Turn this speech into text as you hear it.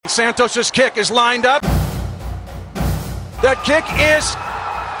Santos' kick is lined up. That kick is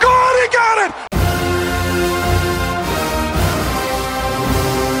good. He got it.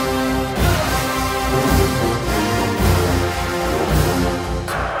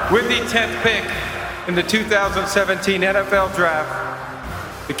 With the 10th pick in the 2017 NFL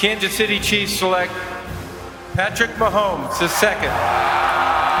Draft, the Kansas City Chiefs select Patrick Mahomes, the second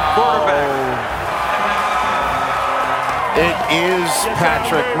quarterback. It is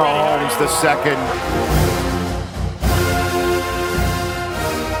Patrick Mahomes, the second.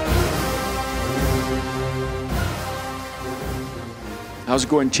 How's it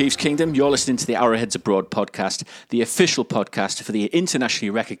going, Chiefs Kingdom? You're listening to the Arrowheads Abroad podcast, the official podcast for the internationally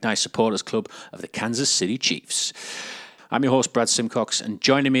recognised supporters club of the Kansas City Chiefs. I'm your host, Brad Simcox, and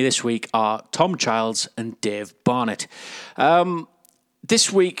joining me this week are Tom Childs and Dave Barnett.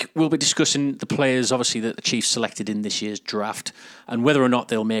 This week, we'll be discussing the players, obviously, that the Chiefs selected in this year's draft and whether or not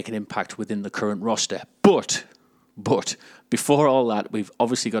they'll make an impact within the current roster. But, before all that, we've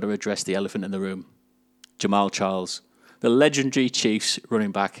obviously got to address the elephant in the room. Jamaal Charles, the legendary Chiefs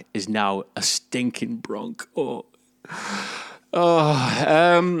running back, is now a stinking Bronc.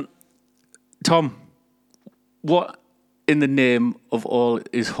 Tom, what in the name of all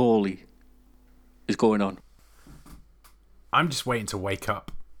is holy is going on? I'm just waiting to wake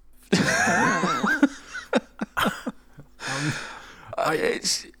up.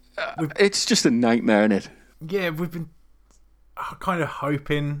 It's just a nightmare, isn't it? Yeah, we've been kind of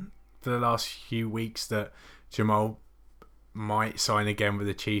hoping for the last few weeks that Jamaal might sign again with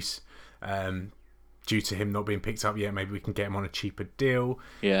the Chiefs. Due to him not being picked up yet, maybe we can get him on a cheaper deal.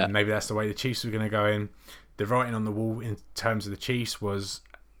 Yeah. And maybe that's the way the Chiefs were going to go in. The writing on the wall in terms of the Chiefs was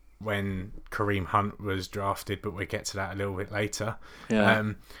when Kareem Hunt was drafted, but we'll get to that a little bit later.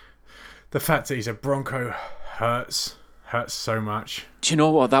 Yeah. The fact that he's a Bronco hurts so much. Do you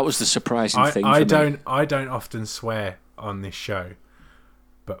know what? That was the surprising thing for me. I don't often swear on this show,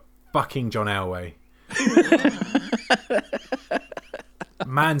 but fucking John Elway.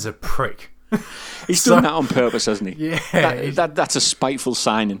 Man's a prick. He's done that on purpose, hasn't he? Yeah. That's a spiteful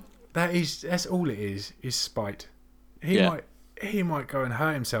signing. That's all it is spite. He might go and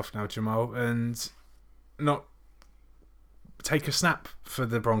hurt himself now, Jamaal, and not take a snap for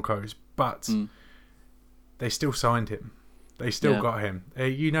the Broncos, but they still signed him. They still got him.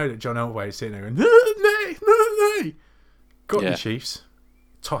 You know that John Elway is sitting there going, no. Got the Chiefs.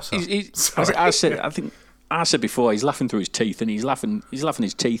 Toss up. I said before, he's laughing through his teeth, and he's laughing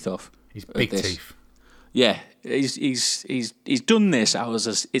his teeth off. He's big teeth. Yeah, he's done this.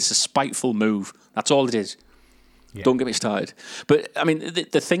 It's a spiteful move. That's all it is. Yeah. Don't get me started. But, I mean,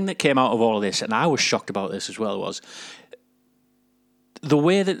 the thing that came out of all of this, and I was shocked about this as well, was the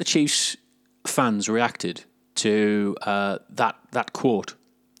way that the Chiefs fans reacted to that quote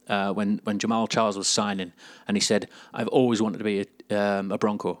when Jamaal Charles was signing, and he said, "I've always wanted to be a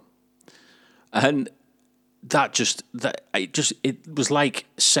Bronco." And it was like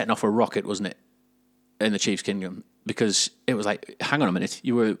setting off a rocket, wasn't it, in the Chiefs Kingdom? Because it was like, hang on a minute,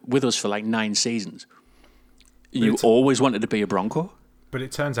 you were with us for like 9 seasons. You always wanted to be a Bronco? But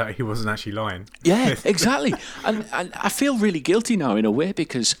it turns out he wasn't actually lying. Yeah, exactly. and I feel really guilty now in a way,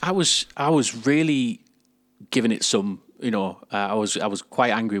 because I was really giving it some, I was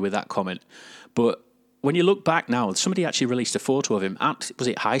quite angry with that comment. But when you look back now, somebody actually released a photo of him at, was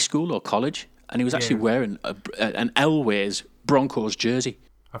it high school or college? And he was actually wearing an Elway's Broncos jersey.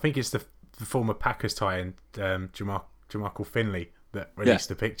 I think it's the former Packers tie-in, Jermichael Finley, that released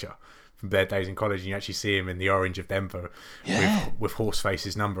the picture from their days in college, and you actually see him in the orange of Denver with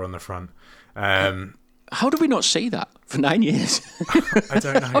Horseface's number on the front. How did we not see that for 9 years? I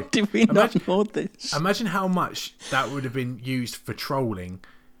don't know. How did we not know this? Imagine how much that would have been used for trolling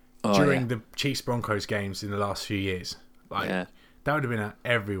during the Chiefs Broncos games in the last few years. That would have been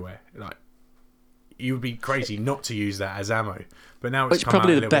everywhere. You would be crazy not to use that as ammo, but now it's come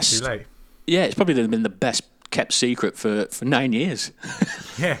probably out a little bit too late. Yeah, it's probably been the best kept secret for 9 years.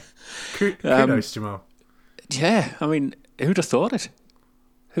 Yeah. Kudos, Jamaal. Yeah, I mean, who'd have thought it?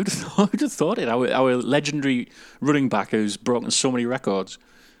 Who'd have thought it? Our legendary running back who's broken so many records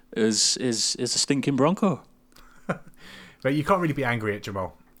is a stinking Bronco. But you can't really be angry at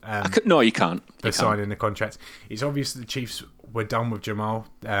Jamaal. No, you can't. For signing the contract. It's obvious that the Chiefs were done with Jamaal.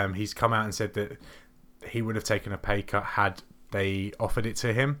 He's come out and said that he would have taken a pay cut had they offered it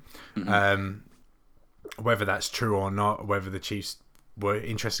to him. Mm-hmm. Whether that's true or not, whether the Chiefs were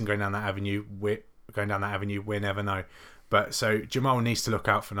interested in going down that avenue, we'll never know. But so Jamaal needs to look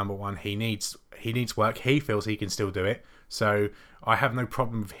out for number one. He needs work. He feels he can still do it. So I have no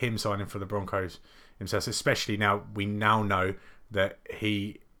problem with him signing for the Broncos himself, especially now we know that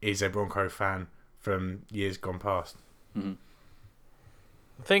he is a Bronco fan from years gone past. The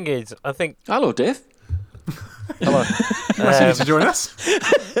thing is, I think... Hello, Dave. Hello. Nice of you to join us.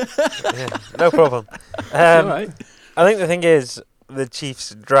 Yeah, no problem. All right. I think the thing is, the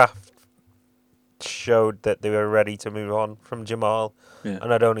Chiefs draft showed that they were ready to move on from Jamal,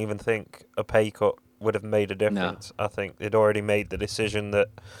 and I don't even think a pay cut would have made a difference. No. I think they'd already made the decision that,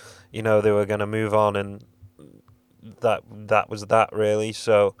 they were going to move on, and that was that, really.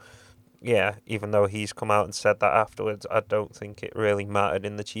 So, yeah, even though he's come out and said that afterwards, I don't think it really mattered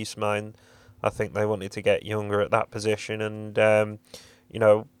in the Chiefs' mind. I think they wanted to get younger at that position, and,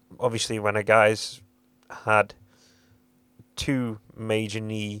 obviously when a guy's had 2 major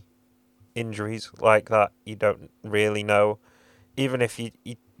knee injuries like that, you don't really know. Even if he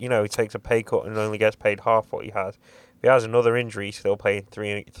takes a pay cut and only gets paid half what he has, if he has another injury, he's still paying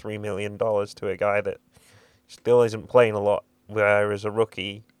 $3 million to a guy that still isn't playing a lot, whereas a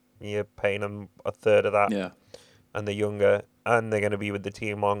rookie, you're paying him a third of that. Yeah. And they're younger, and they're going to be with the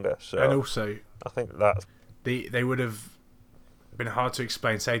team longer. So, and also, I think that they would have been hard to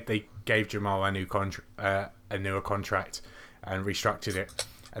explain. Say they gave Jamal a newer contract and restructured it,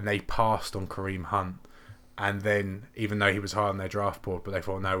 and they passed on Kareem Hunt, and then even though he was high on their draft board, but they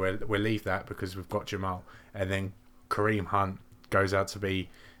thought, no, we'll leave that because we've got Jamal, and then Kareem Hunt goes out to be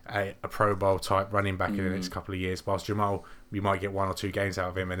a Pro Bowl type running back in the next couple of years, whilst Jamal, we might get 1 or 2 games out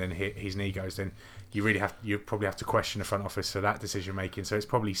of him, and then his knee goes, then you probably have to question the front office for that decision making. So it's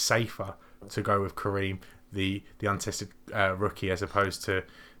probably safer to go with Kareem, the untested rookie, as opposed to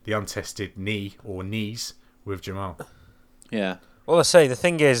the untested knee or knees with Jamal. Yeah. Well, I say the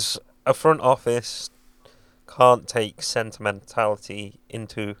thing is, a front office can't take sentimentality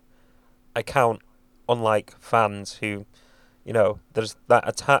into account, unlike fans who, there's that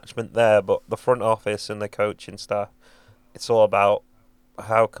attachment there, but the front office and the coaching staff, it's all about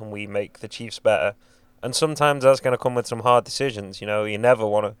how can we make the Chiefs better, and sometimes that's going to come with some hard decisions. You never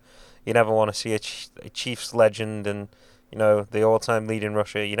want to see a Chiefs legend and the all-time leading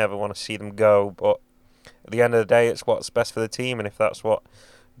rusher. You never want to see them go, but at the end of the day, it's what's best for the team, and if that's what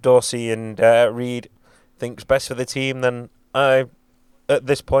Dorsey and Reed thinks best for the team, then I, at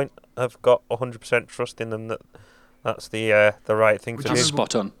this point, I've got 100% trust in them that's the right thing to do. That's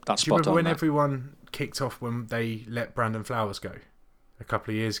spot on. That's spot on. Do you remember when Matt. everyone kicked off when they let Brandon Flowers go a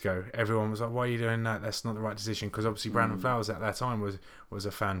couple of years ago? Everyone was like, why are you doing that? That's not the right decision. Because obviously Brandon Flowers at that time was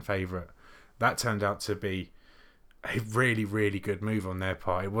a fan favourite. That turned out to be a really, really good move on their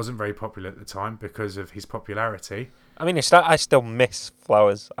part. It wasn't very popular at the time because of his popularity. I mean, I still miss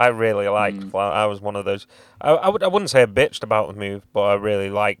Flowers. I really liked Flowers. I was one of those. I wouldn't say I bitched about the move, but I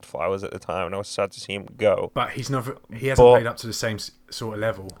really liked Flowers at the time, and I was sad to see him go. But he hasn't played up to the same sort of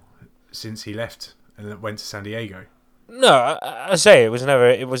level since he left and went to San Diego. No, I say it was never.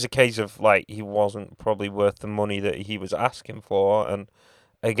 It was a case of he wasn't probably worth the money that he was asking for, and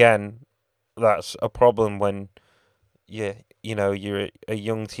again, that's a problem when you're a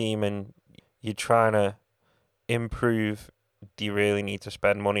young team and you're trying to improve. Do you really need to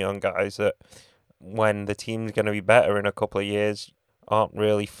spend money on guys that, when the team's going to be better in a couple of years, aren't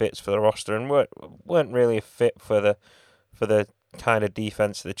really fits for the roster and weren't really a fit for the kind of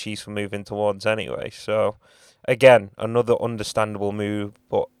defense the Chiefs were moving towards anyway? So, again, another understandable move,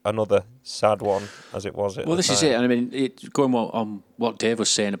 but another sad one as it was. Well, this is it. And I mean, going on what Dave was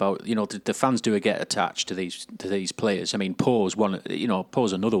saying about the fans do get attached to these players. I mean, Poe's one.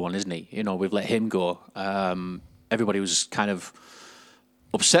 Poe's another one, isn't he? We've let him go. Everybody was kind of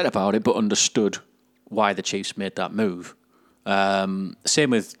upset about it, but understood why the Chiefs made that move. Same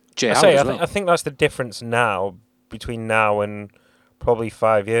with Jay Howard as well. I think that's the difference now between now and probably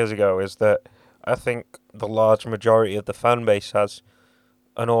 5 years ago, is that I think the large majority of the fan base has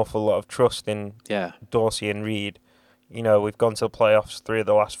an awful lot of trust in Dorsey and Reed. We've gone to the playoffs 3 of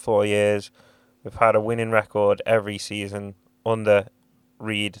the last 4 years. We've had a winning record every season under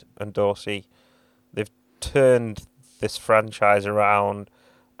Reed and Dorsey. They've turned this franchise around,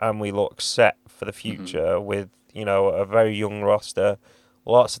 and we look set for the future with, a very young roster,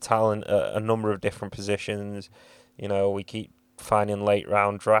 lots of talent at a number of different positions. We keep finding late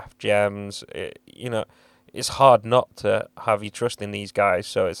round draft gems. It's hard not to have your trust in these guys.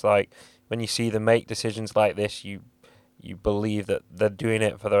 So it's like when you see them make decisions like this, you believe that they're doing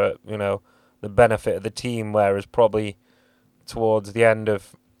it for the benefit of the team. Whereas probably towards the end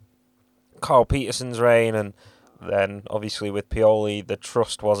of Carl Peterson's reign, and then obviously with Pioli, the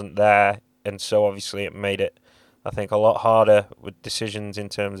trust wasn't there, and so obviously it made it, I think, a lot harder with decisions in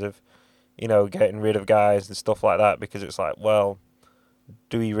terms of getting rid of guys and stuff like that, because it's like, well,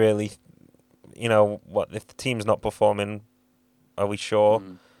 do we really, what if the team's not performing? Are we sure?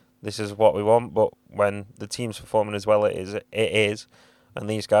 this is what we want. But when the team's performing as well it is, and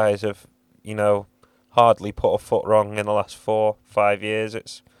these guys have, hardly put a foot wrong in the last 4-5 years.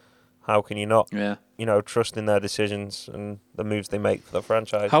 It's how can you not, trust in their decisions and the moves they make for the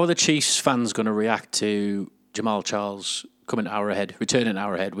franchise? How are the Chiefs fans going to react to Jamal Charles coming to Arrowhead, returning to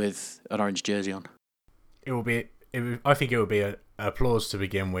Arrowhead with an orange jersey on? I think it will be a applause to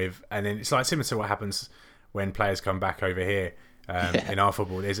begin with, and then it's like similar to what happens when players come back over here in our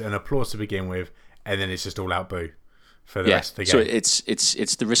football. There's an applause to begin with, and then it's just all out boo for the rest of the game. So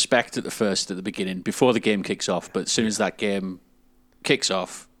it's the respect at the beginning before the game kicks off, but as soon as that game kicks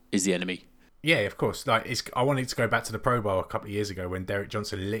off, is the enemy. Yeah, of course. I wanted to go back to the Pro Bowl a couple of years ago when Derek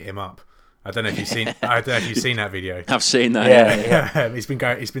Johnson lit him up. I don't know if you've seen. I don't know if you've seen that video. I've seen that. Yeah. He's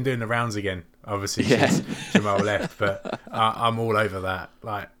been doing the rounds again. Obviously, since Jamal left, but I'm all over that.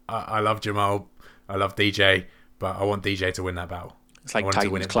 Like I love Jamal, I love DJ, but I want DJ to win that battle. It's like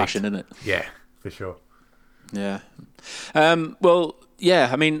Titans clashing, isn't it? Yeah, for sure. Yeah. Well, yeah.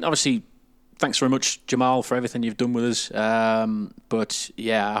 I mean, obviously, thanks very much, Jamal, for everything you've done with us. But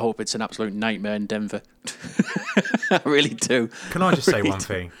yeah, I hope it's an absolute nightmare in Denver. I really do. Can I just say one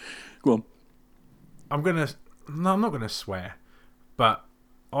thing? Go on. I'm not gonna swear, but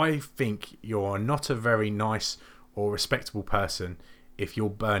I think you're not a very nice or respectable person if you're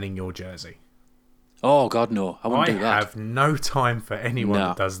burning your jersey. Oh God, no! I wouldn't do that. I have no time for anyone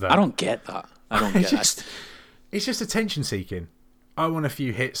that does that. I don't get that. I don't get that. It's just attention seeking. I want a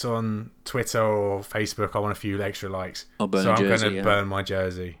few hits on Twitter or Facebook. I want a few extra likes. I'll burn so a jersey, I'm going to burn my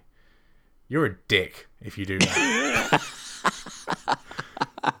jersey. You're a dick if you do that.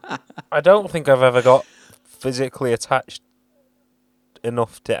 I don't think I've ever got physically attached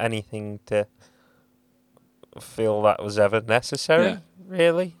enough to anything to feel that was ever necessary,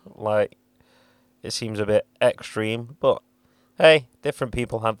 really. Like, it seems a bit extreme, but hey, different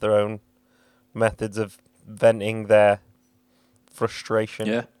people have their own methods of venting their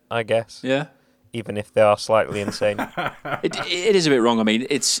frustration, I guess. Yeah. Even if they are slightly insane. It is a bit wrong. I mean,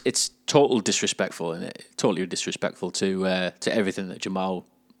 it's total disrespectful, isn't it? Totally disrespectful to everything that Jamal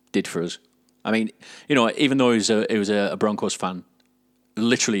did for us. I mean, even though he was a Broncos fan,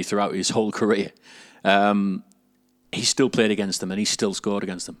 literally throughout his whole career, he still played against them and he still scored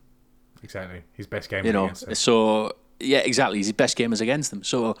against them. Exactly, his best game was against them. So yeah, exactly, his best game was against them.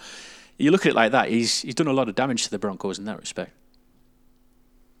 So you look at it like that, he's done a lot of damage to the Broncos in that respect.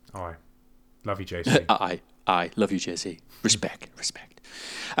 Aye, love you, JC. Aye, love you, JC. Respect.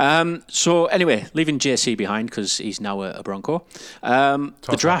 So anyway, leaving JC behind because he's now a Bronco. The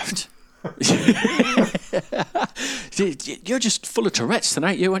draft. You're just full of Tourette's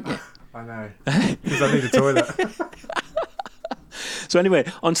tonight, aren't you? I know, because I need a toilet. So anyway,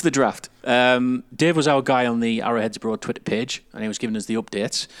 on to the draft. Dave was our guy on the Arrowheads Abroad Twitter page, and he was giving us the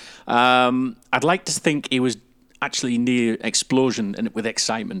updates. I'd like to think he was actually near explosion and with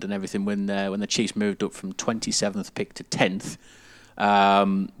excitement and everything when the Chiefs moved up from 27th pick to 10th.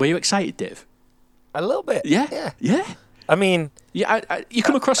 Were you excited, Dave? A little bit. Yeah. I mean... Yeah, you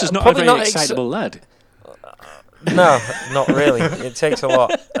come across as not a very excitable lad. No, not really. It takes a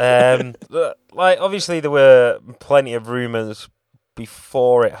lot. Obviously there were plenty of rumours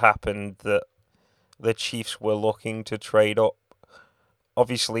before it happened that the Chiefs were looking to trade up.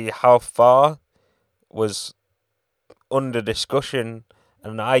 Obviously, how far was under discussion,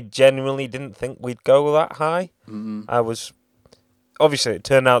 and I genuinely didn't think we'd go that high. Mm-hmm. Obviously, it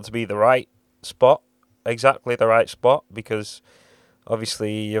turned out to be the right spot, exactly the right spot, because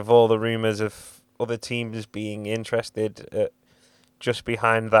obviously you have all the rumours of other teams being interested just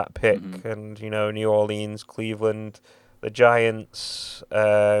behind that pick, and New Orleans, Cleveland, the Giants.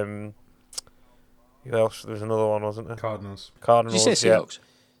 Who else? There was another one, wasn't there? Cardinals. Did you say Seahawks?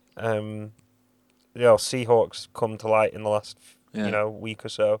 Seahawks come to light in the last week or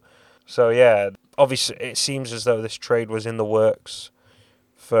so. So yeah, obviously it seems as though this trade was in the works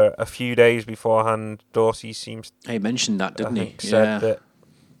for a few days beforehand. Dorsey seems he mentioned that, didn't he? Said that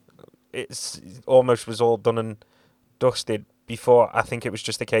it's almost was all done and dusted before. I think it was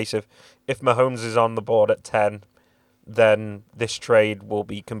just a case of if Mahomes is on the board at 10, then this trade will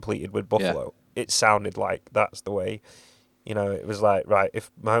be completed with Buffalo. Yeah. It sounded like that's the way. It was like, right,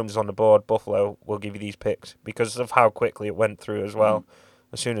 if Mahomes is on the board, Buffalo will give you these picks because of how quickly it went through as well.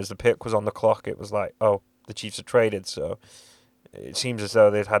 As soon as the pick was on the clock, it was like, oh, the Chiefs are traded. So it seems as though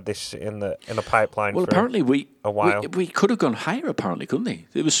they'd had this in a pipeline for apparently a while. We could have gone higher, apparently, couldn't we?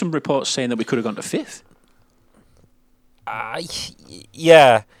 There was some reports saying that we could have gone to 5th.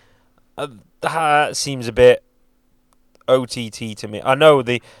 Yeah. That seems a bit OTT to me.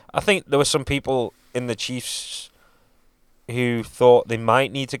 I think there were some people in the Chiefs who thought they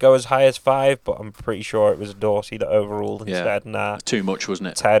might need to go as high as 5, but I'm pretty sure it was Dorsey that overruled and said, nah. Too much, wasn't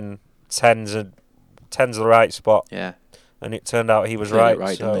it? 10's the right spot. Yeah. And it turned out he was Played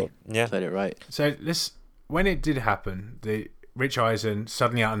right. Didn't he? Yeah. Played it right. So when it did happen, Rich Eisen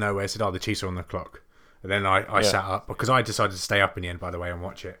suddenly out of nowhere said, "Oh, the Chiefs are on the clock." And then I sat up because I decided to stay up in the end, by the way, and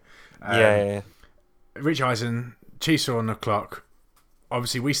watch it. Yeah. Rich Eisen, Chiefs are on the clock.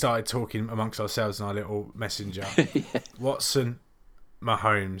 Obviously, we started talking amongst ourselves in our little messenger. Watson,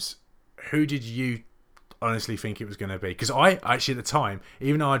 Mahomes, who did you honestly think it was going to be? Because I actually at the time,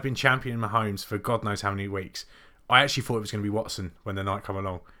 even though I'd been championing Mahomes for God knows how many weeks, I actually thought it was going to be Watson when the night come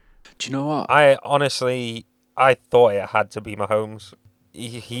along. Do you know what? I thought it had to be Mahomes.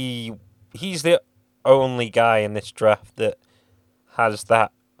 He's the only guy in this draft that has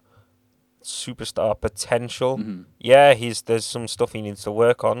that superstar potential. Mm-hmm. Yeah, there's some stuff he needs to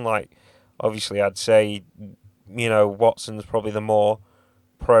work on. Like, obviously, I'd say, Watson's probably the more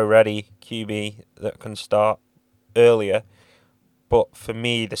pro-ready QB that can start earlier. But for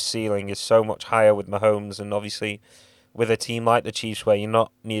me, the ceiling is so much higher with Mahomes, and obviously with a team like the Chiefs where you're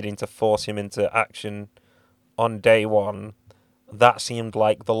not needing to force him into action on day one, that seemed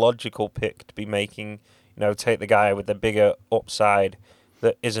like the logical pick to be making. Take the guy with the bigger upside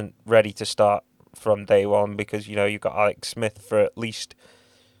that isn't ready to start from day one, because you've got Alex Smith for at least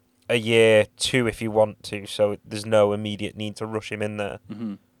a year, 2 if you want to, so there's no immediate need to rush him in there.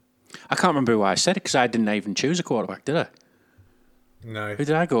 Mm-hmm. I can't remember who I said it because I didn't even choose a quarterback, did I? No. Who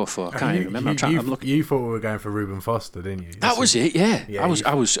did I go for? I can't even remember. You thought we were going for Reuben Foster, didn't you? That was it. Yeah. I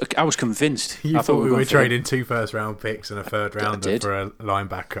was convinced. I thought we were trading 2 first-round picks and a third rounder for a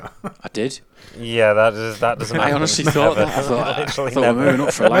linebacker. I did. Yeah, that doesn't. I honestly thought that. I thought we were moving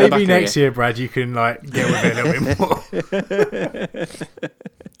up for a linebacker. Maybe next year, Brad, you can get with it a little bit more.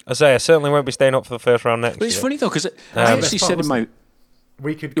 I certainly won't be staying up for the first round next year. But it's funny though, because I actually said in my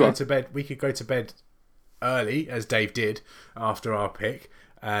we could go to bed. We could go to bed early, as Dave did after our pick,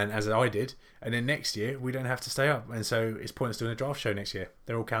 and as I did, and then next year we don't have to stay up, and so it's pointless doing a draft show next year.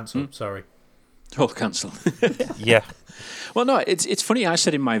 They're all cancelled. Sorry. All cancelled. Yeah. Well, no, it's funny. I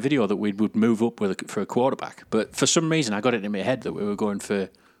said in my video that we would move up for a quarterback, but for some reason I got it in my head that we were going for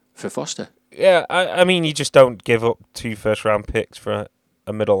Foster. Yeah, I mean, you just don't give up 2 first-round picks for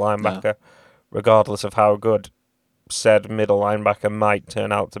a middle linebacker, regardless of how good said middle linebacker might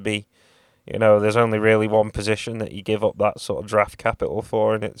turn out to be. There's only really one position that you give up that sort of draft capital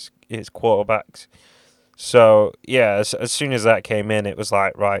for, and it's quarterbacks. So, yeah, as soon as that came in, it was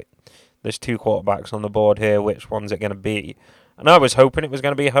like, right, there's 2 quarterbacks on the board here. Which one's it going to be? And I was hoping it was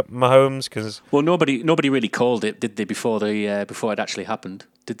going to be Mahomes because... Well, nobody really called it, did they, before it actually happened?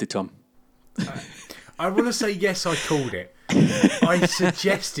 Did they, Tom? I want to say yes, I called it. I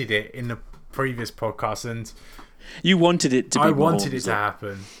suggested it in the previous podcast, and you wanted it to be. I wanted it to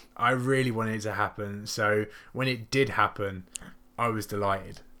happen. I really wanted it to happen. So when it did happen, I was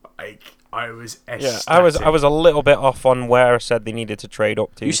delighted. I was ecstatic. Yeah, I was a little bit off on where I said they needed to trade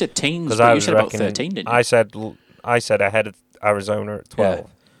up to. You said teams, but you said about 13, didn't you? I said ahead of Arizona at 12. Yeah.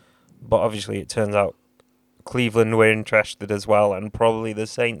 But obviously it turns out Cleveland were interested as well, and probably the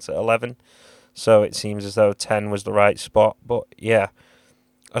Saints at 11. So it seems as though 10 was the right spot. But yeah,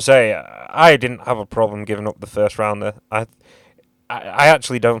 I didn't have a problem giving up the first rounder. I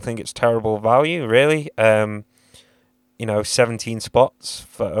actually don't think it's terrible value, really. 17 spots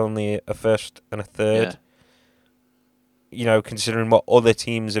for only a first and a third. Yeah. Considering what other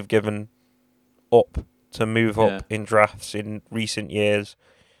teams have given up to move up in drafts in recent years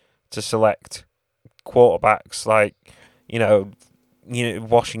to select quarterbacks, like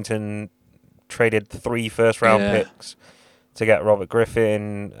Washington traded 3 first round picks to get Robert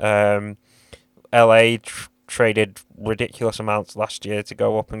Griffin. LA traded ridiculous amounts last year to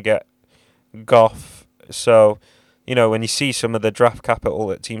go up and get Goff. So, when you see some of the draft capital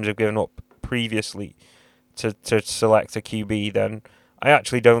that teams have given up previously to select a QB, then I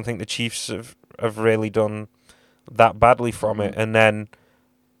actually don't think the Chiefs have really done that badly from it. And then,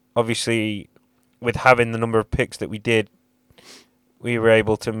 obviously, with having the number of picks that we did, we were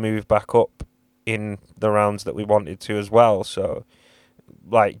able to move back up in the rounds that we wanted to as well. So,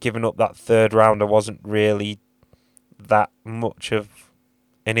 giving up that third rounder wasn't really that much of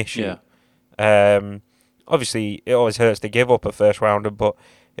an issue. Yeah. Obviously, it always hurts to give up a first rounder, but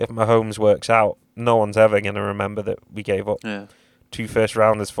if Mahomes works out, no one's ever going to remember that we gave up 2 first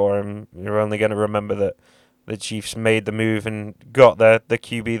rounders for him. You're only going to remember that the Chiefs made the move and got the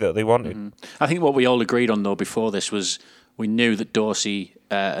QB that they wanted. Mm-hmm. I think what we all agreed on, though, before this was we knew that Dorsey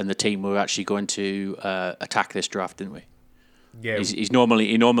and the team were actually going to attack this draft, didn't we? Yeah, he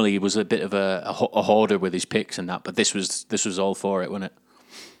normally was a bit of a hoarder with his picks and that, but this was all for it, wasn't it?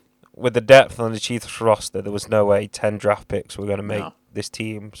 With the depth on the Chiefs roster, there was no way 10 draft picks were going to make this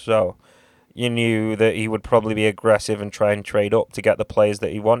team. So you knew that he would probably be aggressive and try and trade up to get the players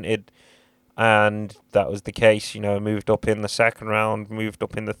that he wanted. And that was the case. Moved up in the second round, moved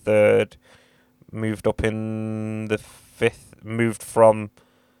up in the third, moved up in the fifth, moved from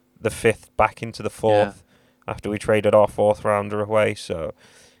the fifth back into the fourth after we traded our fourth rounder away. So,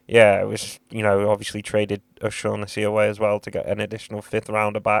 yeah, it was, obviously traded O'Shaughnessy away as well to get an additional fifth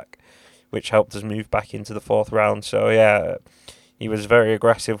rounder back, which helped us move back into the fourth round. So, yeah, he was very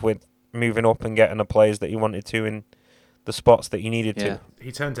aggressive with moving up and getting the players that he wanted to in the spots that he needed to.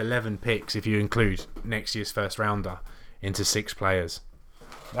 He turned 11 picks, if you include next year's first rounder, into 6 players.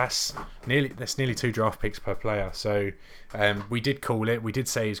 That's nearly 2 draft picks per player. So we did call it. We did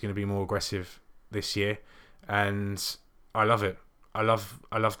say he's going to be more aggressive this year, and I love it. I love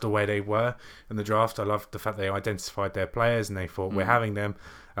the way they were in the draft. I love the fact they identified their players and they thought we're having them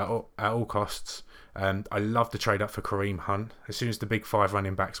at all costs. I love the trade up for Kareem Hunt. As soon as the big 5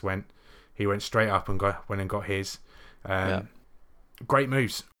 running backs went, he went straight up and got his. Great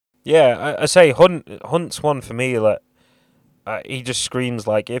moves. Yeah, I say Hunt's one for me. Like, he just screams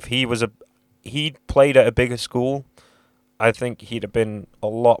like if he'd played at a bigger school, I think he'd have been a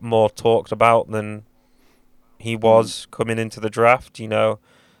lot more talked about than he was coming into the draft.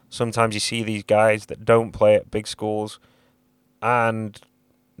 Sometimes you see these guys that don't play at big schools, and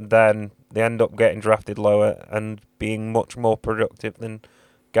then they end up getting drafted lower and being much more productive than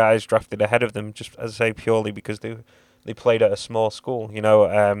guys drafted ahead of them. Just as I say, purely because they played at a small school.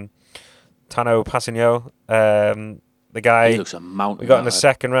 Tano Passigno, the guy he looks a mountain we got in the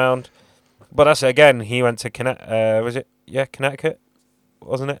second round. But that's it again. He went to Connecticut,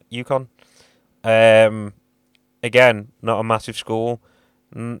 wasn't it? UConn. Again, not a massive school,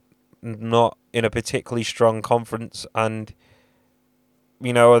 not in a particularly strong conference, and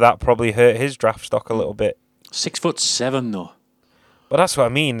that probably hurt his draft stock a little bit. 6'7" though. But that's what I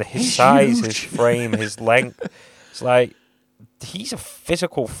mean. His size, his frame, his length. It's like he's a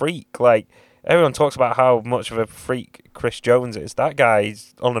physical freak. Like everyone talks about how much of a freak Chris Jones is. That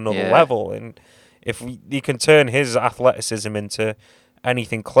guy's on another level, and if you can turn his athleticism into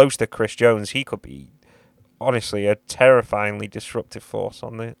anything close to Chris Jones, he could be honestly a terrifyingly disruptive force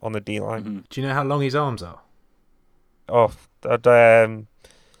on the D line. Mm-hmm. Do you know how long his arms are? Oh,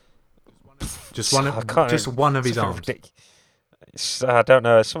 just one of his arms. I don't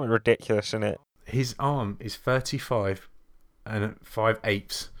know. It's something ridiculous, isn't it? His arm is 35 and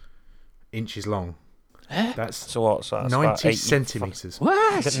 5/8 inches long. So what's that? 90 centimetres.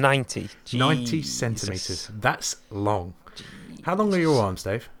 What? Is it 90? 90 centimetres. That's long. Jeez. How long are your arms,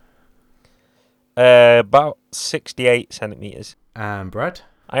 Dave? About 68 centimetres. And Brad?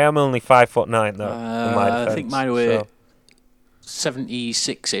 I am only 5'9" though. In my defense, I think mine were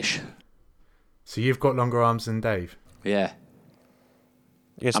 76-ish. So you've got longer arms than Dave? Yeah.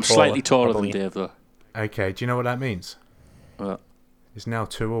 I'm slightly taller than Dave, though. Okay, do you know what that means? What? It's now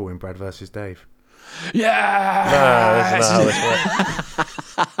 2-2 in Brad versus Dave. Yeah! No, this is not how this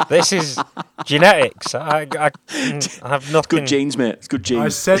works. This is genetics. I have nothing. It's good genes, mate. It's good genes. I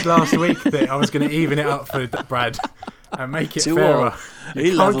said last week that I was going to even it up for Brad and make it fairer.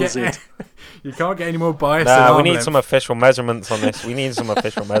 He levels it. You can't get any more bias. We need some official measurements on this.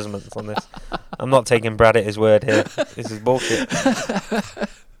 I'm not taking Brad at his word here. This is bullshit.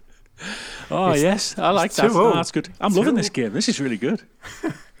 Yes, I like that. Oh, that's good. I'm loving this game. This is really good.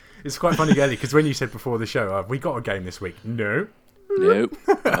 It's quite funny, Gelly, because when you said before the show, have we got a game this week? No. Nope.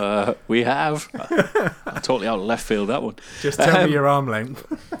 We have. I'm totally out of left field, that one. Just tell me your arm length.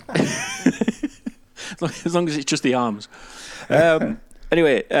 As long as it's just the arms.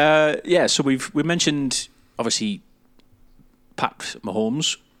 Anyway, so we mentioned, obviously, Pat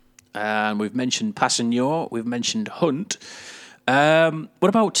Mahomes, and we've mentioned Passigno, we've mentioned Hunt. What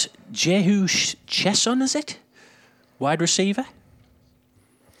about Jehu Chesson, is it? Wide receiver?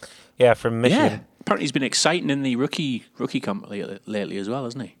 Yeah, from Michigan. Yeah. Apparently he's been exciting in the rookie camp lately as well,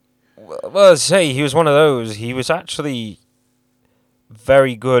 hasn't he? Well, he was one of those. He was actually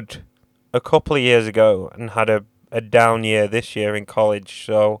very good a couple of years ago and had a down year this year in college.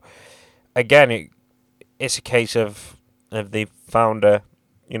 So, again, it's a case of they found a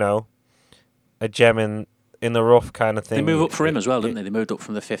gem in the rough kind of thing. They moved up for him as well, didn't they? They moved up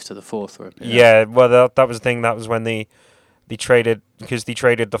from the 5th to the 4th for him. Yeah, well, that was the thing. That was when they traded, because they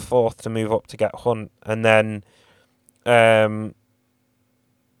traded the 4th to move up to get Hunt, and then I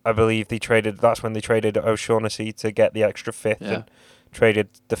believe that's when they traded O'Shaughnessy to get the extra 5th and traded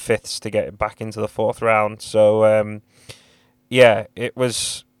the 5ths to get back into the 4th round. So yeah, it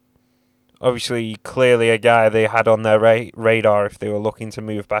was obviously clearly a guy they had on their radar if they were looking to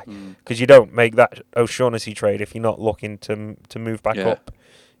move back. Because you don't make that O'Shaughnessy trade if you're not looking to move back up.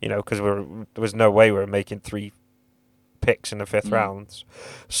 You know, because there was no way we were making 3 picks in the 5th round.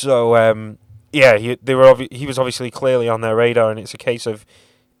 So he was obviously clearly on their radar, and it's a case of,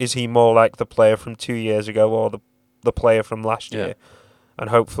 is he more like the player from 2 years ago or the player from last year?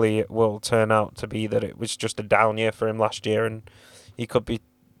 And hopefully it will turn out to be that it was just a down year for him last year, and he could be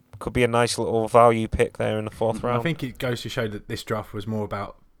a nice little value pick there in the 4th round. I think it goes to show that this draft was more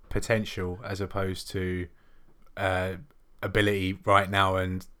about potential as opposed to ability right now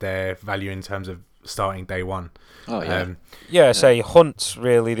and their value in terms of starting day one. Say Hunt's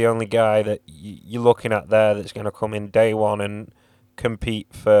really the only guy that you're looking at there that's going to come in day one and compete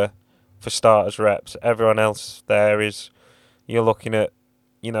for starters reps. Everyone else there you're looking at,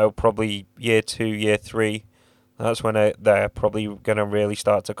 you know, probably year 2, year 3. That's when they're probably going to really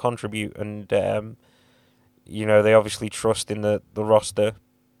start to contribute, and you know, they obviously trust in the roster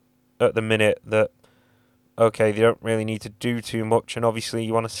at the minute that, okay, they don't really need to do too much, and obviously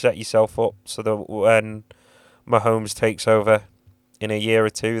you want to set yourself up so that when Mahomes takes over in a year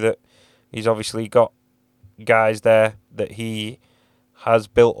or 2, that he's obviously got guys there that he has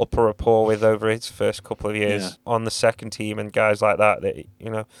built up a rapport with over his first couple of years on the second team, and guys like that, you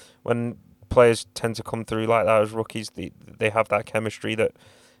know, when players tend to come through like that as rookies, they have that chemistry that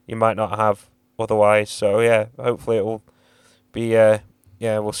you might not have otherwise. So yeah, hopefully it will be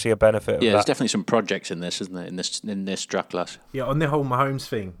we'll see a benefit of that. There's definitely some projects in this, isn't there, in this draft class? Yeah, on the whole Mahomes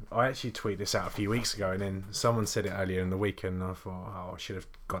thing, I actually tweeted this out a few weeks ago, and then someone said it earlier in the week, and I thought, I should have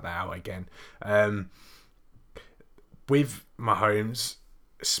got that out again. With Mahomes,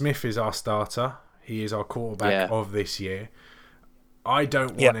 Smith is our starter. He is our quarterback of this year. I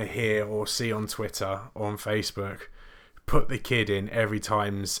don't want to hear or see on Twitter or on Facebook, put the kid in every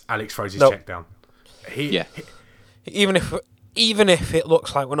time Alex throws his check down. Even if it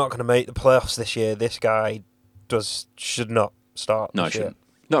looks like we're not going to make the playoffs this year, this guy should not start. No, he shouldn't.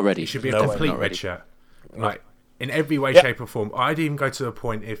 Not ready. He should be a complete red shirt. Like, in every way, shape or form. I'd even go to the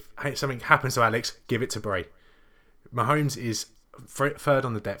point, if something happens to Alex, give it to Bray. Mahomes is third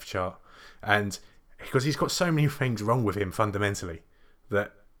on the depth chart, and because he's got so many things wrong with him fundamentally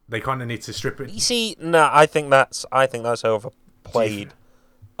that they kind of need to strip it. You see, no, I think that's overplayed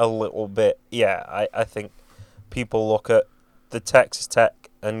a little bit. Yeah, I think people look at the Texas Tech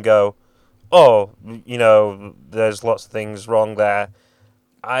and go, oh, you know, there's lots of things wrong there.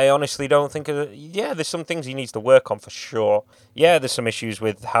 I honestly don't think there's some things he needs to work on for sure. Yeah, there's some issues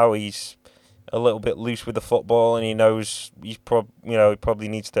with how he's a little bit loose with the football, and he knows he probably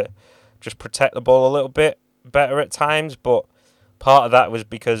needs to just protect the ball a little bit better at times. But part of that was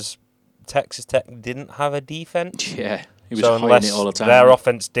because Texas Tech didn't have a defense. Yeah, he was hiding it all the time. Their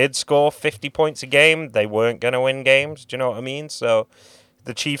offense did score 50 points a game, they weren't going to win games. Do you know what I mean? So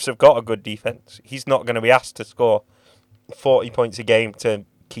the Chiefs have got a good defense. He's not going to be asked to score 40 points a game to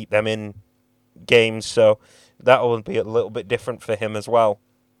keep them in games. So that will be a little bit different for him as well.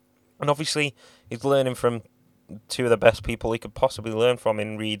 And obviously, he's learning from 2 of the best people he could possibly learn from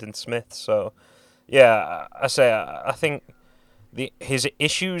in Reed and Smith. So, yeah, I think his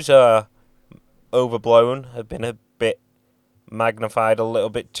issues are overblown, have been a bit magnified a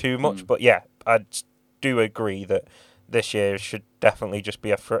little bit too much. But yeah, I do agree that this year should definitely just be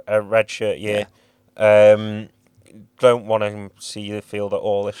a redshirt year. Yeah. Don't want to see the field at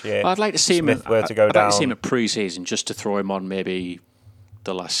all this year. I'd like to see Smith him. Were to go I'd down. like to see him at pre-season just to throw him on maybe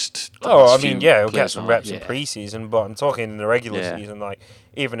the last. He'll get some reps in pre-season, but I'm talking in the regular season. Like,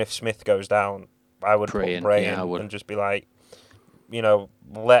 even if Smith goes down, I would put Bray in and just be like, you know,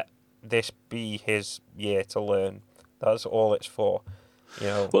 let this be his year to learn. That's all it's for. You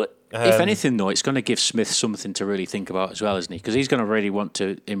know. Well, if anything, though, it's going to give Smith something to really think about as well, isn't he? Because he's going to really want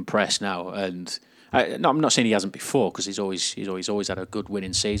to impress now. And I'm not saying he hasn't before, because he's always had a good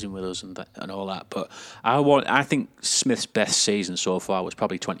winning season with us and all that. But I think Smith's best season so far was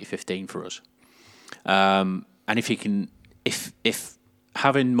probably 2015 for us. And if he can, if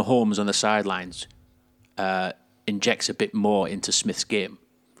having Mahomes on the sidelines injects a bit more into Smith's game,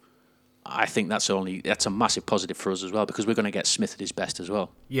 I think that's a massive positive for us as well, because we're going to get Smith at his best as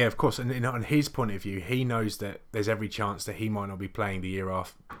well. Yeah, of course. And on his point of view, he knows that there's every chance that he might not be playing the year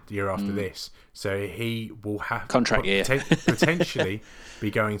after this. So he will have contract year potentially be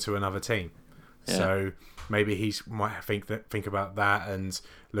going to another team. Yeah. So maybe he might think about that and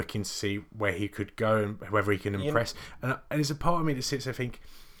looking to see where he could go and whether he can impress. And there's a part of me that sits there think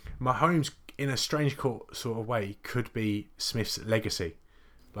Mahomes, in a strange sort of way, could be Smith's legacy.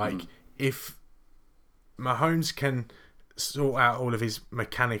 Like, if Mahomes can sort out all of his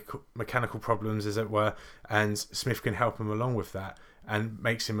mechanical problems, as it were, and Smith can help him along with that and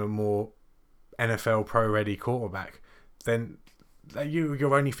makes him a more NFL pro-ready quarterback, then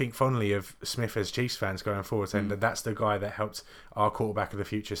you'll only think fondly of Smith as Chiefs fans going forward, saying that that's the guy that helped our quarterback of the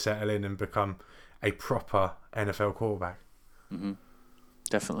future settle in and become a proper NFL quarterback. Mm-hmm.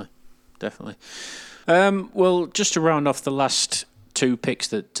 Definitely. Well, just to round off the last two picks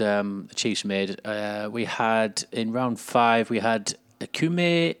that the Chiefs made, we had in round 5 we had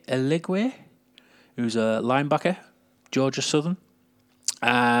Akume Eligwe, who's a linebacker, Georgia Southern,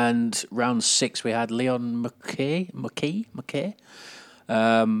 and round 6 we had Leon McKay,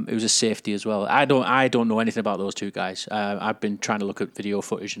 who's a safety as well. I don't know anything about those two guys. I've been trying to look at video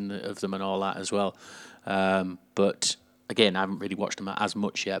footage of them and all that as well, but again, I haven't really watched them as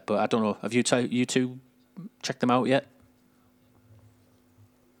much yet. But I don't know. Have you two checked them out yet?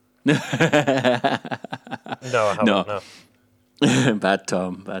 No, I haven't. No. Bad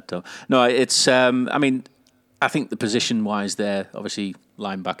Tom. No, it's. I mean, I think the position-wise, there, obviously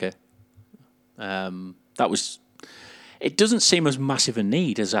linebacker. That was. It doesn't seem as massive a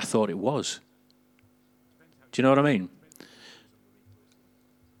need as I thought it was. Do you know what I mean?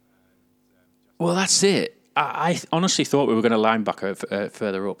 Well, that's it. I honestly thought we were going to linebacker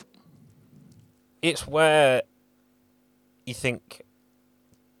further up. It's where you think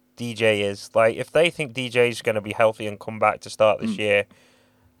DJ is. Like, if they think DJ's going to be healthy and come back to start this year,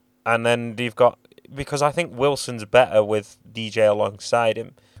 and then you've got... Because I think Wilson's better with DJ alongside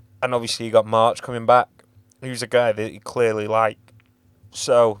him. And obviously you got March coming back, who's a guy that you clearly like.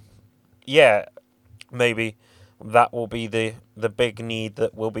 So, yeah, maybe that will be the big need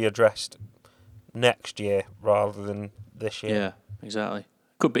that will be addressed next year rather than this year. Yeah, exactly.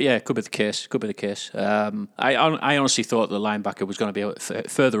 Could be the case. I honestly thought the linebacker was going to be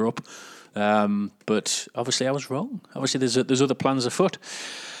further up, but obviously I was wrong. Obviously there's other plans afoot.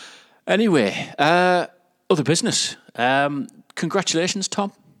 Anyway, other business. Congratulations,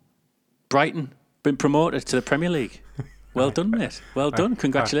 Tom. Brighton been promoted to the Premier League. Well done, mate. Well done.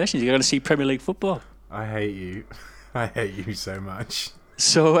 Congratulations. You're going to see Premier League football. I hate you. I hate you so much.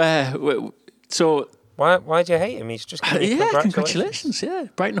 So, why do you hate him? He's just congratulations. Yeah,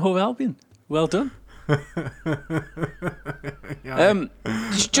 Brighton Hove Albion. Well done.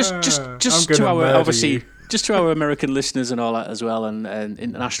 Just to our obviously, just to our American listeners and all that as well, and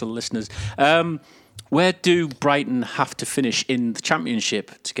international listeners. Where do Brighton have to finish in the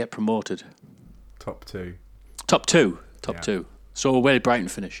Championship to get promoted? Top two. So where did Brighton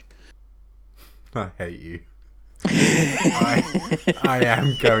finish? I hate you. I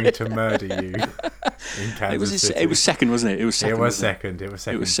am going to murder you in Kansas City. It was second, wasn't it? It was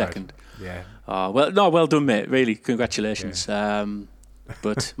second. Yeah. Oh, well done, mate. Really, congratulations. Yeah.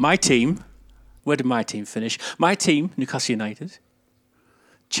 But my team, where did my team finish? My team, Newcastle United,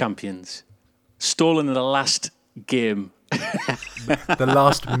 champions, stolen in the last game. The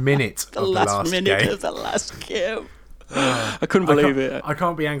last minute of the last game. I couldn't believe it. I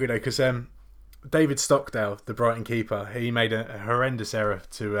can't be angry though, because David Stockdale, the Brighton keeper, he made a horrendous error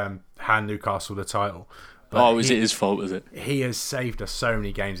to hand Newcastle the title. But was it his fault, was it? He has saved us so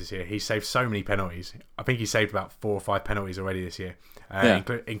many games this year. He saved so many penalties. I think he saved about 4 or 5 penalties already this year,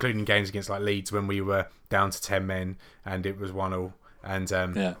 including games against like Leeds when we were down to 10 men and it was 1-1.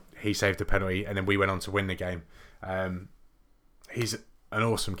 And he saved a penalty, and then we went on to win the game. He's an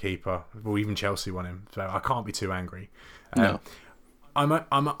awesome keeper. Well, even Chelsea won him, so I can't be too angry. No. I'm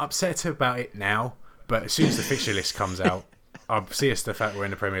upset about it now, but as soon as the fixture list comes out, I'll see us the fact we're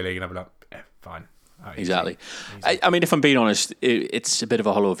in the Premier League, and I'll be like, fine. Exactly. I mean, if I'm being honest, it's a bit of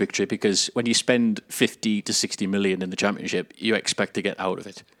a hollow victory, because when you spend 50 to 60 million in the Championship, you expect to get out of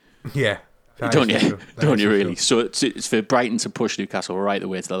it. Yeah. Don't you? Don't you really? So it's for Brighton to push Newcastle right the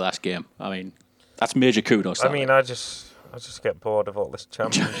way to the last game. I mean, that's major kudos. I mean, I just get bored of all this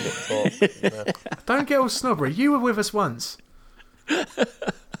Championship talk. You know. Don't get all snobbery. You were with us once. A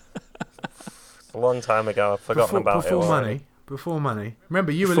long time ago. I've forgotten about it. Before money.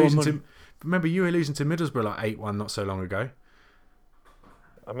 Remember, you were losing to Middlesbrough like 8-1 not so long ago.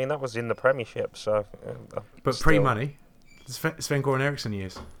 I mean, that was in the Premiership, so. But pre-money, Sven-Goran Eriksson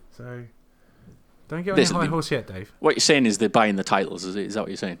years. So don't get on your high horse yet, Dave. What you're saying is they're buying the titles. Is that what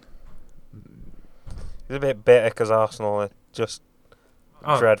you're saying? It's a bit bitter because Arsenal are just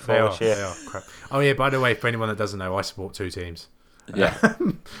dreadful this year. They are crap. Oh yeah, by the way, for anyone that doesn't know, I support 2 teams. Yeah.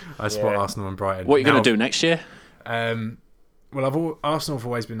 I support Arsenal and Brighton. What are you going to do next year? Well, Arsenal have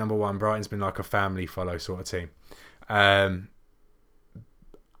always been number 1. Brighton's been like a family follow sort of team. I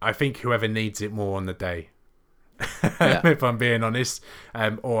think whoever needs it more on the day, if I'm being honest,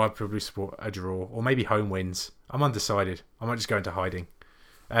 or I'd probably support a draw, or maybe home wins. I'm undecided. I might just go into hiding.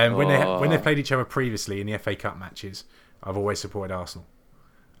 When they played each other previously in the FA Cup matches, I've always supported Arsenal.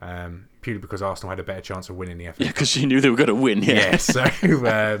 Purely because Arsenal had a better chance of winning the FA Cup. Yeah, because you knew they were going to win. Yeah, so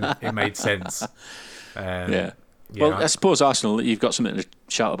it made sense. Well, I suppose Arsenal, you've got something to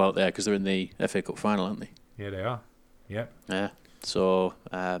shout about there because they're in the FA Cup final, aren't they? Yeah, they are. Yeah. Yeah. So,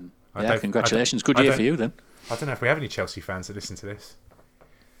 congratulations. Good year for you then. I don't know if we have any Chelsea fans that listen to this.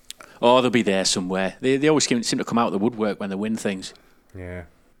 Oh, they'll be there somewhere. They always seem to come out of the woodwork when they win things. Yeah.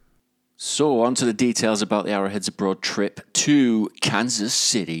 So, on to the details about the Arrowheads Abroad trip to Kansas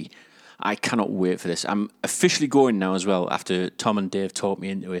City. I cannot wait for this. I'm officially going now as well after Tom and Dave talked me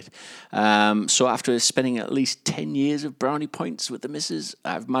into it. So after spending at least 10 years of brownie points with the missus,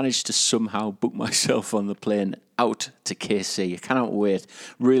 I've managed to somehow book myself on the plane out to KC. I cannot wait.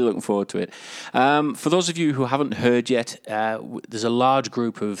 Really looking forward to it. For those of you who haven't heard yet, there's a large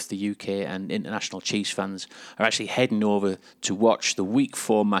group of the UK and international Chiefs fans are actually heading over to watch the Week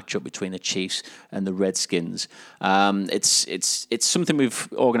 4 matchup between the Chiefs and the Redskins. It's something we've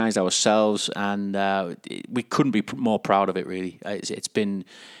organised ourselves, and we couldn't be more proud of it. Really, it's been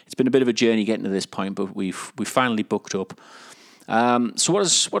a bit of a journey getting to this point, but we finally booked up. So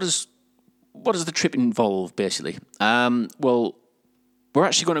what does the trip involve, basically? Well, we're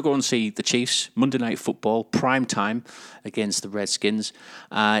actually going to go and see the Chiefs, Monday Night Football, prime time against the Redskins.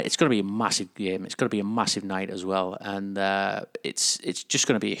 It's going to be a massive game. It's going to be a massive night as well. And it's just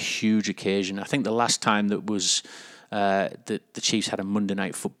going to be a huge occasion. I think the last time that was the Chiefs had a Monday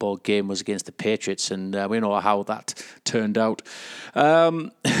Night Football game was against the Patriots, and we know how that turned out.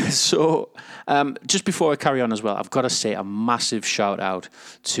 Just before I carry on as well, I've got to say a massive shout out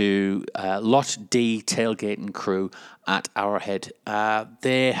to Lot D tailgating crew at Arrowhead.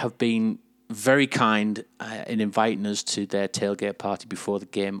 They have been very kind in inviting us to their tailgate party before the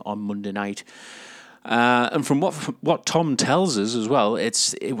game on Monday night. And from what Tom tells us as well,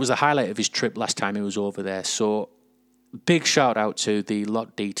 it was a highlight of his trip last time he was over there. So big shout out to the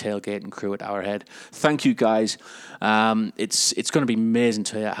Lot D tailgating crew at Arrowhead. Thank you guys. It's going to be amazing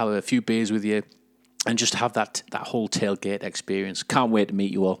to have a few beers with you and just have that whole tailgate experience. Can't wait to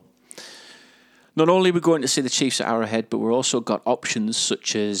meet you all. Not only are we going to see the Chiefs at Arrowhead, but we've also got options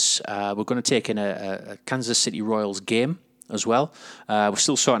such as we're going to take in a Kansas City Royals game as well. We're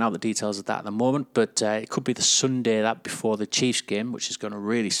still sorting out the details of that at the moment, but it could be the Sunday that before the Chiefs game, which is going to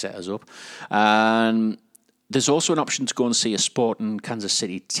really set us up. There's also an option to go and see a Sporting Kansas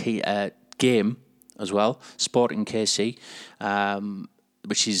City game as well, Sporting KC,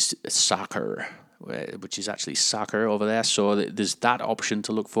 which is soccer, which is actually soccer over there. So there's that option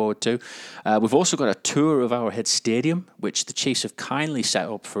to look forward to. We've also got a tour of Arrowhead Stadium, which the Chiefs have kindly set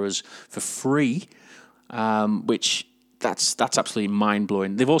up for us for free, which that's absolutely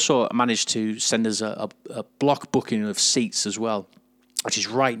mind-blowing. They've also managed to send us a block booking of seats as well, which is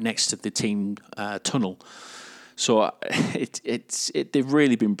right next to the team tunnel. So they've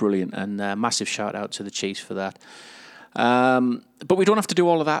really been brilliant, and massive shout out to the Chiefs for that. But we don't have to do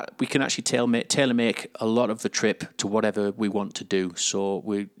all of that. We can actually tailor make a lot of the trip to whatever we want to do. So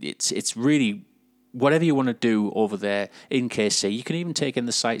it's really whatever you want to do over there in KC. You can even take in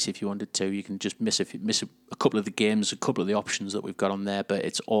the sites if you wanted to. You can just miss a couple of the games, a couple of the options that we've got on there. But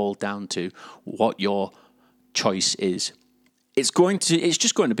it's all down to what your choice is. It's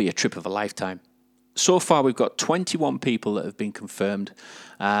just going to be a trip of a lifetime. So far, we've got 21 people that have been confirmed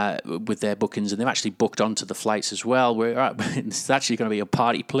with their bookings, and they've actually booked onto the flights as well. It's actually going to be a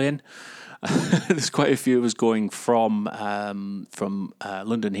party plane. There's quite a few of us going from London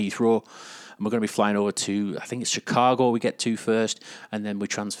Heathrow, and we're going to be flying over to, I think it's Chicago we get to first, and then we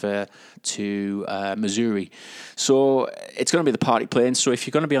transfer to Missouri. So it's going to be the party plane. So if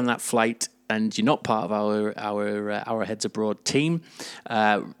you're going to be on that flight and you're not part of our Heads Abroad team,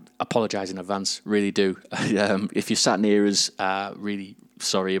 apologise in advance, really do. If you sat near us, really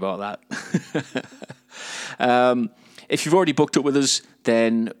sorry about that. If you've already booked up with us,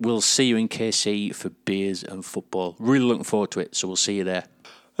 then we'll see you in KC for beers and football. Really looking forward to it, so we'll see you there.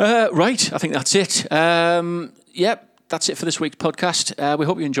 Right, I think that's it. Yep. That's it for this week's podcast. We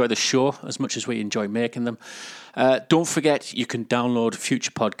hope you enjoy the show as much as we enjoy making them. Don't forget, you can download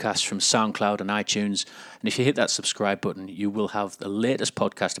future podcasts from SoundCloud and iTunes. And if you hit that subscribe button, you will have the latest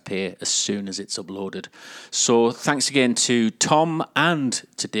podcast appear as soon as it's uploaded. So thanks again to Tom and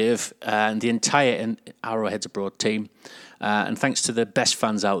to Dave and the entire Arrowheads Abroad team. And thanks to the best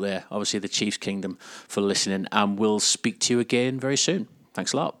fans out there, obviously the Chiefs Kingdom, for listening. And we'll speak to you again very soon.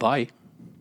 Thanks a lot. Bye.